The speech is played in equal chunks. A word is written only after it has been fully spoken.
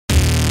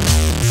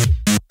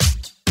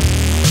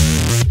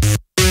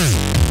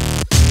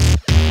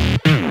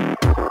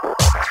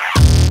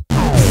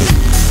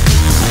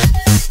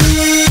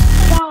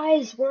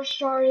we're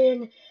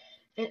starting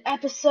an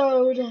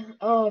episode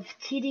of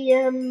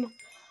TDM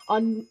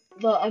on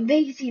the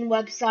amazing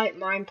website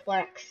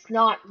Mineplex,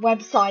 not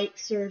website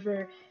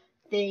server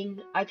thing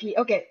IP.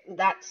 Okay,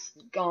 that's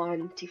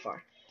gone too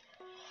far.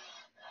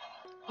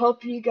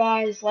 Hope you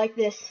guys like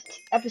this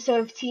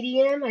episode of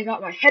TDM. I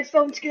got my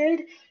headphones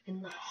good,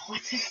 and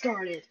let's get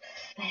started.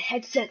 The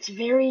headset's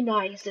very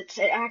nice. It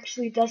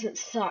actually doesn't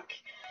suck.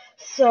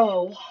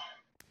 So,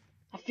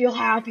 I feel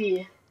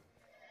happy.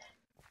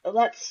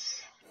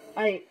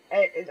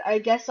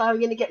 I guess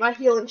I'm gonna get my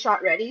healing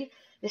shot ready.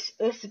 This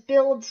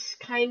build's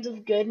kind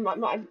of good.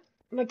 My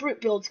brute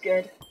build's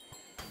good.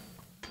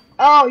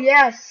 Oh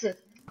yes,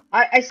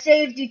 I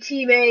saved you,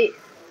 teammate.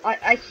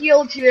 I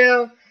healed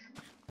you.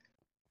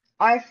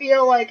 I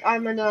feel like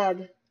I'm a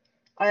nub.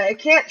 I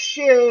can't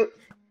shoot.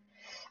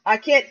 I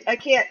can't.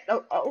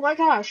 Oh my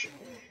gosh.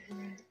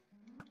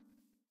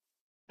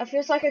 It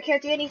feels like I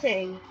can't do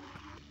anything.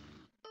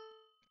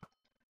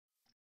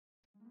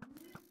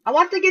 I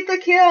want to get the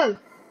kill.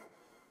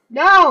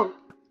 No,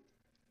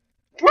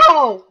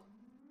 bro.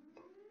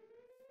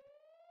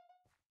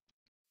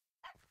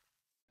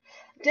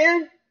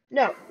 Dude,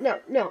 no.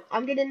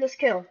 I'm getting this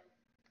kill.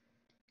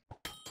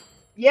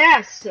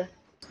 Yes.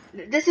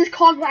 This is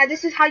combat.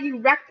 This is how you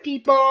wreck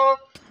people.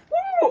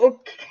 Woo,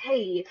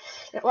 okay.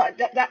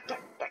 That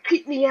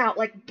creeped me out.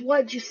 Like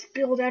blood just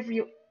spilled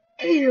everywhere.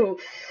 Ew.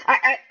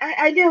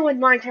 I know in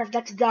Minecraft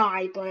that's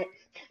die, but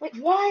like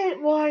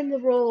why in the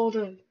world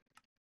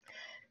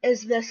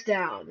is this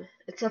down?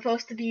 It's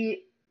supposed to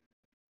be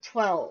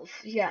 12.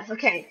 Yes.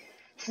 Okay.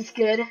 This is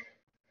good.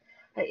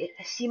 I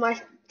see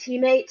my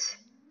teammates.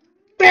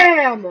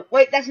 Bam!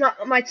 Wait, that's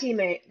not my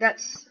teammate.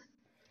 That's.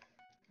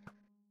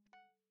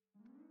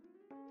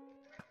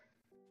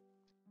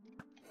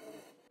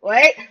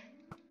 Wait.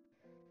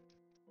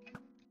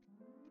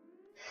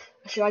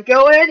 Should I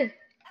go in?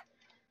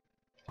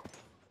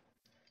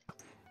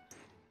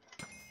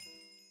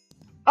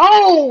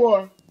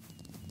 Oh!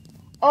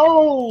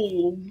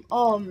 Oh!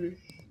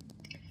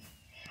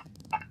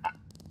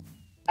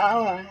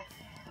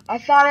 I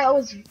thought it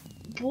was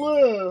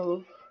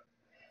blue.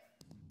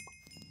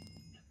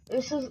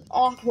 This is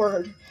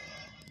awkward.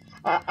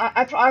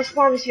 I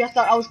promise you, I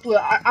thought I was blue.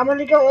 I'm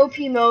gonna go OP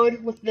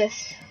mode with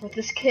this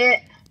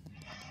kit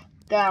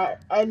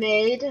that I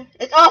made.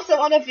 It's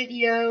also on a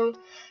video,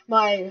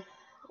 my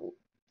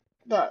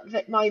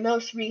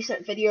most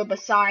recent video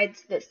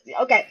besides this.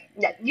 Okay,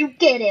 yeah, you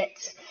get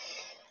it.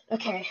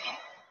 Okay,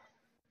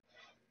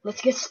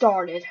 let's get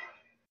started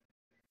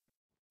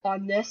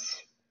on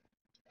this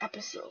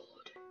episode.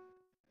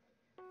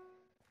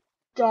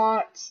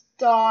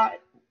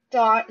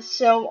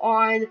 So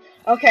on.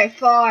 Okay,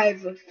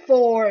 5,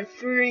 4,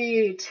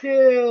 3,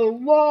 2,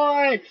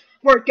 1.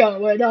 We're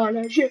going on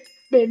a ship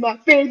in my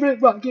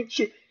favorite rocket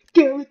ship.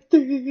 Going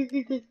through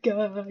the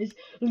skies,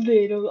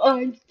 little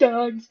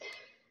Einsteins.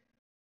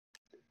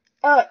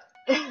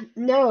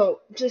 No,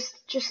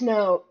 just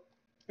no.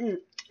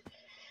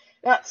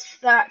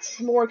 That's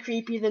more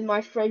creepy than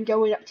my friend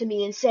going up to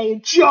me and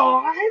saying,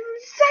 "John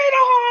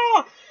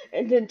Cena!"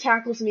 and then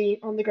tackles me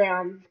on the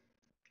ground.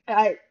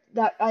 I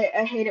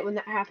hate it when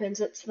that happens.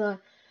 It's the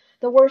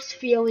worst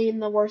feeling,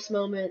 the worst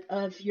moment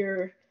of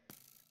your.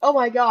 Oh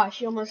my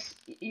gosh! You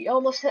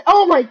almost hit.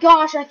 Oh my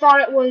gosh! I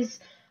thought it was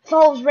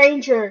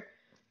Ranger.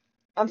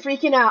 I'm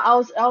freaking out.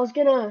 I was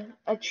gonna.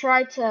 I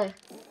tried to.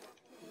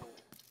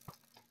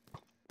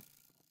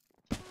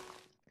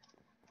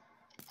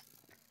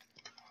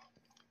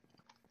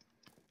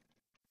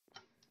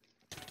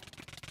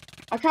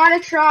 I kind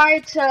of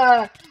tried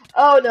to.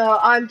 Oh no!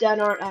 I'm dead,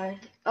 aren't I?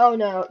 Oh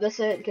no! This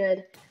isn't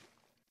good.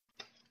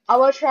 I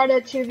will try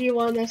to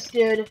 2v1 this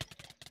dude.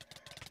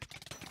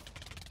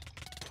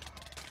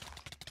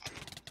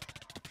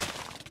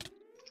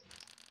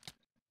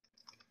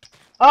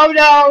 Oh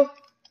no!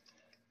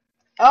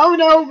 Oh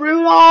no,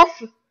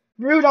 Rudolph!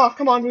 Rudolph,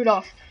 come on,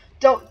 Rudolph.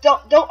 Don't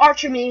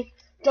archer me.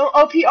 Don't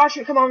OP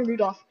archer. Come on,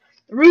 Rudolph.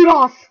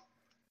 Rudolph!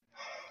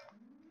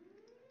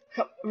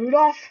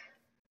 Rudolph?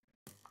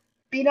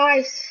 Be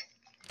nice.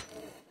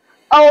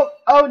 Oh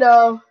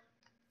no.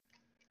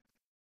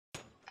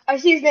 I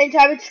see his name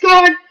tag. It's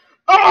gone.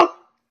 Oh!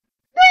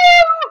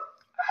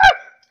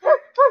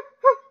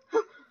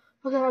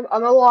 Okay,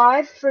 I'm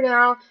alive for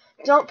now.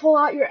 Don't pull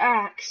out your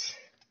axe.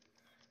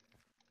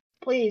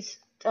 Please,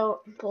 don't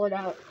pull it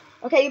out.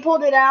 Okay, you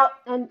pulled it out,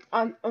 and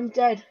I'm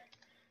dead.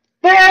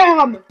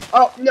 Bam!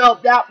 Oh no,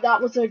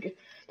 that was a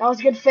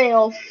good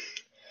fail.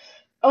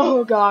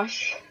 Oh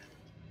gosh.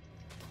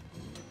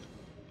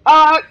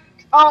 Oh,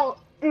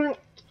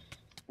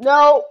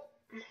 no.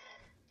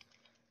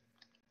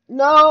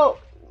 No,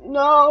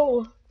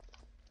 no.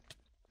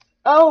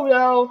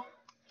 Oh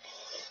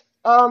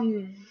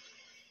no.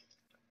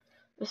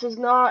 This is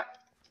not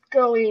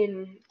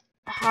going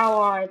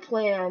how I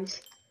planned.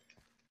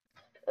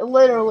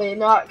 Literally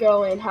not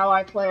going how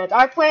I planned.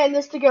 I planned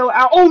this to go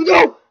out. Oh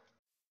no!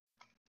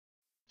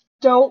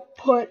 Don't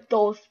put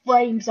those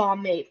flames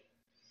on me.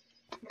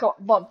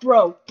 But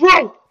bro,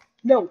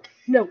 no,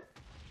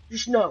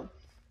 just no.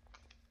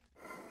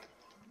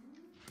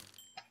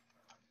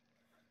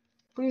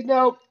 Please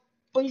no.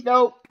 Please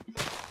no.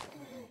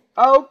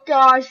 Oh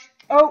gosh.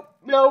 Oh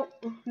no.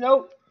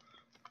 No.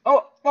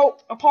 Oh,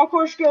 a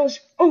parkour skills.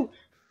 Oh,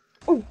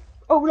 oh,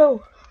 oh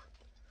no.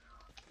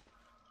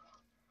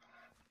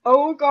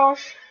 Oh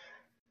gosh.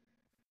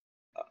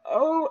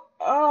 Oh,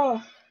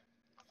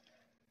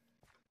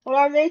 will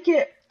I make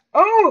it?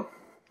 Oh,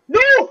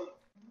 no.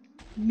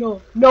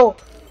 No, no,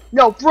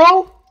 no,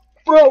 bro,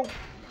 bro,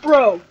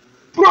 bro,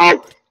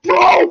 bro,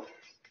 bro.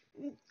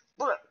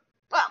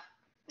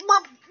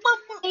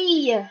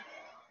 Hey,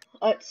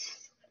 let's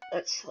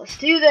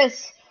do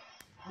this.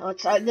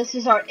 This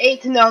is our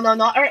eighth. No,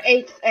 not our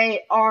eighth.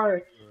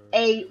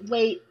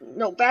 Wait,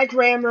 no, bad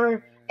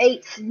grammar.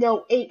 Eighth,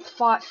 no,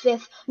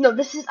 fifth. No,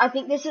 I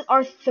think this is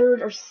our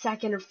third or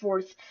second or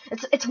fourth.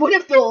 It's one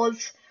of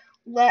those.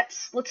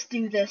 Let's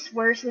do this.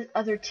 Where's the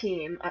other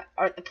team?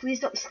 Please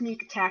don't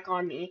sneak attack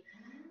on me.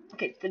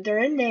 Okay, they're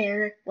in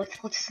there. Let's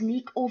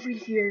sneak over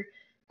here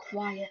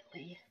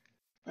quietly.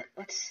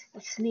 Let's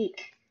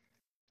sneak.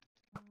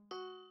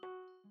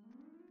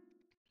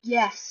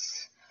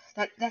 Yes,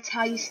 that's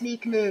how you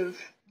sneak move.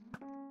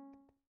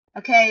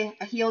 Okay,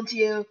 I healed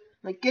you.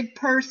 I'm a good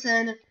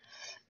person,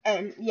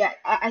 and yeah,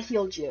 I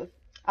healed you.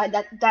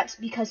 That's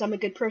because I'm a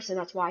good person.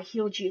 That's why I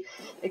healed you.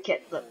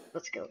 Okay,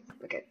 let's go.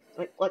 Okay,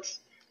 let's.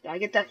 Did I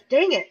get that?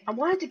 Dang it! I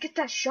wanted to get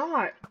that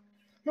shot.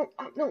 No,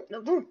 no.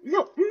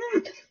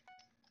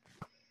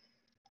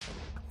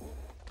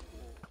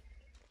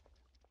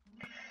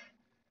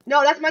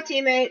 No, that's my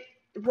teammate.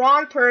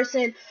 Wrong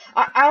person.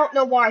 I don't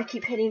know why I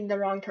keep hitting the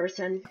wrong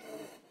person.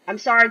 I'm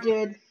sorry,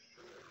 dude.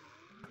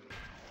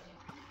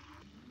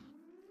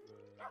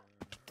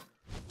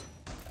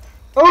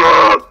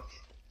 Oh!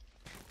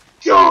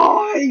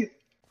 Die!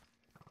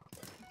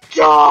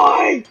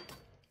 Die!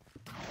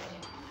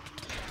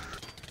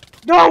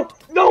 No!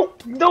 No!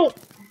 No!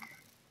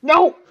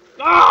 No!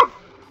 Ah!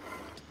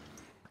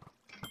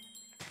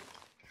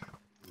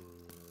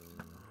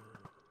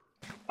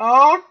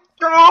 Oh!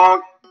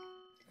 God!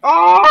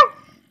 Oh!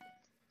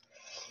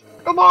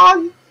 Come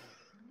on!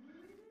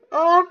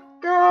 Oh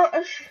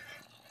gosh!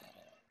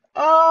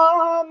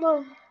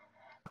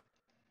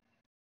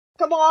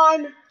 Come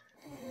on!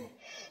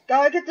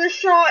 Gotta get this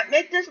shot!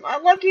 Make this my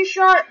lucky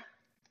shot!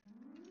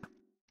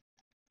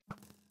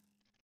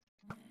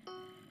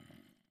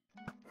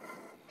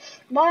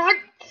 Come on!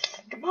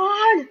 Come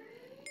on!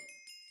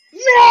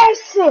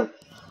 Yes!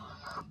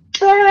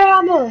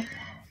 Bam!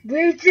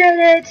 We did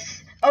it!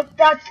 Oh,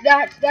 that's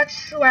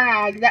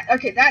swag.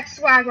 Okay, that's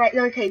swag right.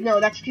 Okay, no,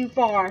 that's too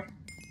far.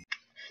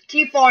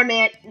 Too far,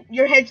 man.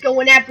 Your head's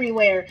going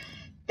everywhere.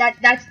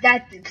 That's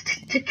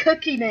to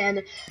Cookie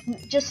Man.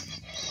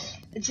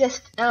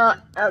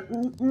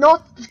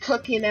 Not the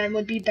Cookie Man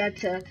would be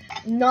better.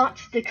 Not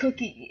the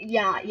Cookie.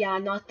 Yeah,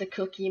 not the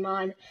Cookie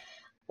Man.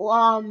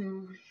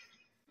 Um,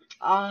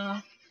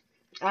 uh,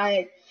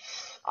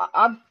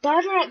 I'm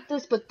better at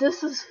this, but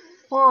this is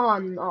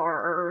fun.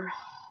 Or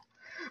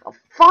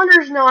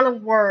funner's not a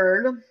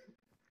word.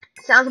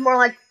 Sounds more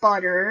like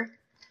butter.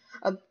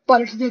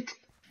 Buttersticks,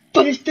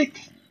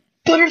 buttersticks,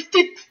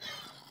 buttersticks.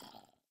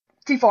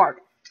 Too far.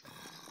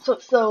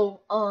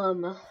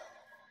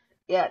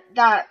 Yeah,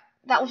 that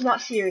was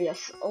not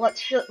serious.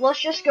 Let's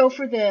just go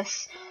for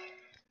this.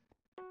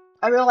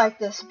 I really like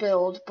this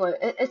build, but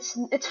it's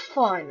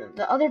fun.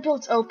 The other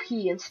build's OP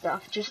and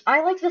stuff.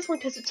 I like this one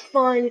because it's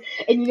fun,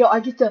 and I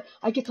get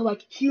to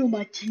like heal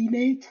my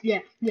teammates.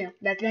 Yeah,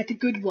 that's a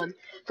good one.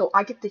 So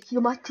I get to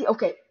heal my team.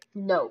 Okay,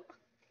 no,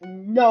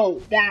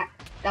 that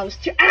was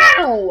too.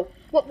 Ow!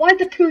 Why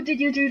the poo did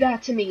you do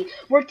that to me?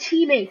 We're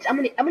teammates. I'm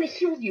gonna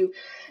heal you.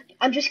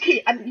 I'm just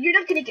kidding. You're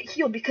not gonna get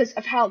healed because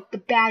of how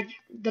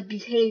the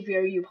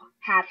behavior you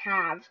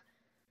have.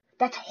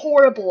 That's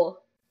horrible.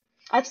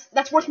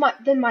 That's worse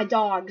than my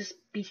dog's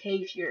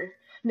behavior.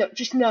 No,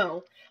 just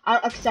no. I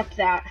don't accept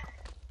that.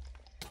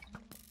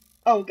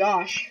 Oh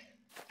gosh,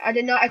 I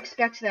did not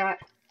expect that.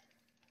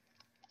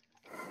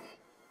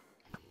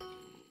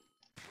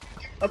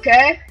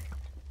 Okay.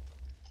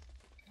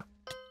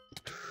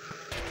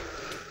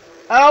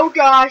 Oh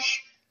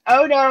gosh.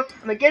 Oh no.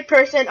 I'm a good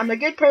person.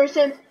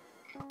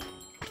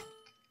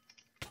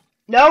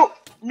 No.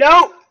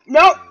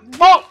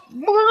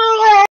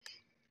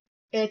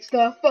 It's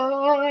the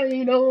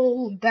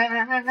final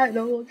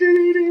battle.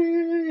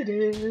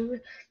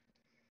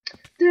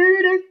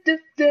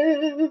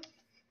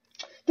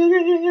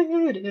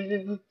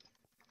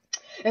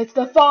 It's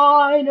the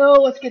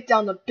final. Let's get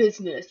down to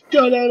business.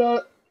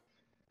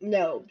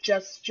 No,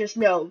 just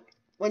no.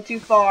 Went too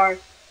far.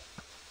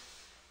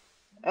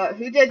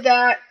 Who did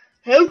that?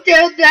 Who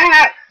did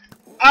that?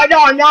 Oh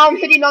no, now I'm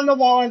hitting on the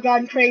wall and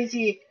gone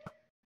crazy.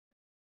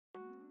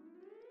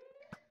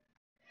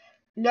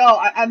 No,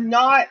 I'm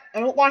not. I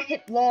don't want to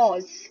hit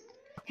walls.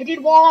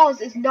 Hitting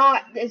walls is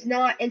not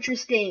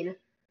interesting.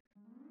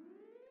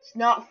 It's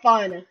not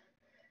fun.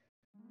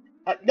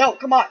 No,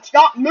 come on,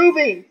 stop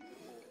moving.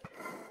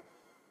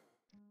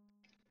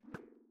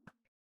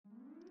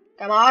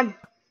 Come on,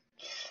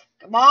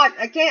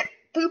 I can't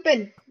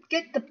pooping.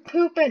 Get the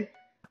pooping.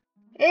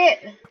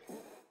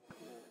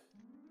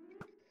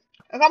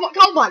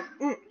 Come on.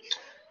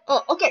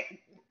 Oh, okay.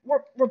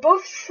 We're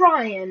both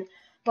trying,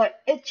 but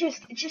it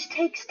just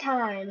takes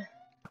time.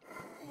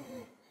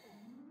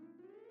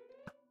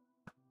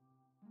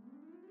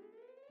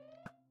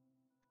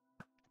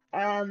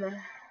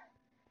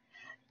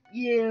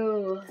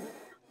 You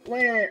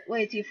went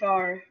way too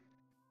far.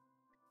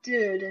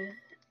 Dude,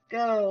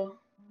 go.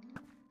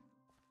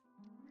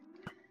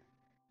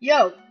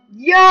 Yo!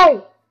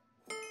 Yo!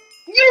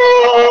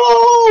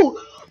 Yo!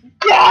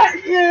 That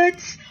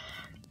hits!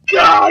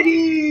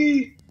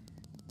 Gotti!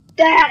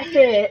 That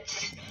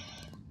hit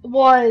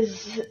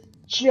was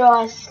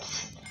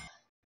just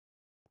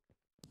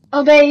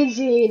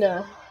amazing.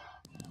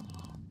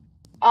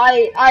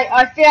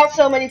 I failed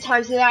so many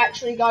times and I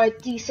actually got a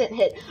decent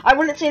hit. I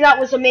wouldn't say that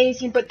was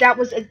amazing, but that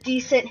was a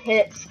decent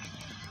hit.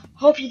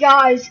 Hope you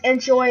guys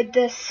enjoyed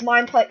this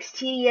Mineplex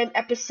TDM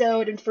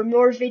episode, and for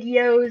more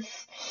videos,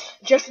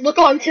 just look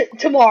on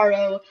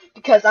tomorrow,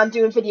 because I'm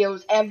doing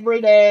videos every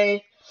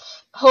day,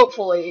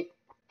 hopefully.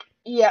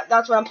 Yeah,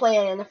 that's what I'm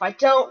planning. If I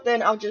don't,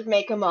 then I'll just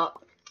make them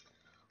up.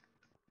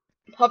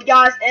 Hope you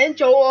guys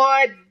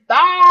enjoyed.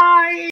 Bye!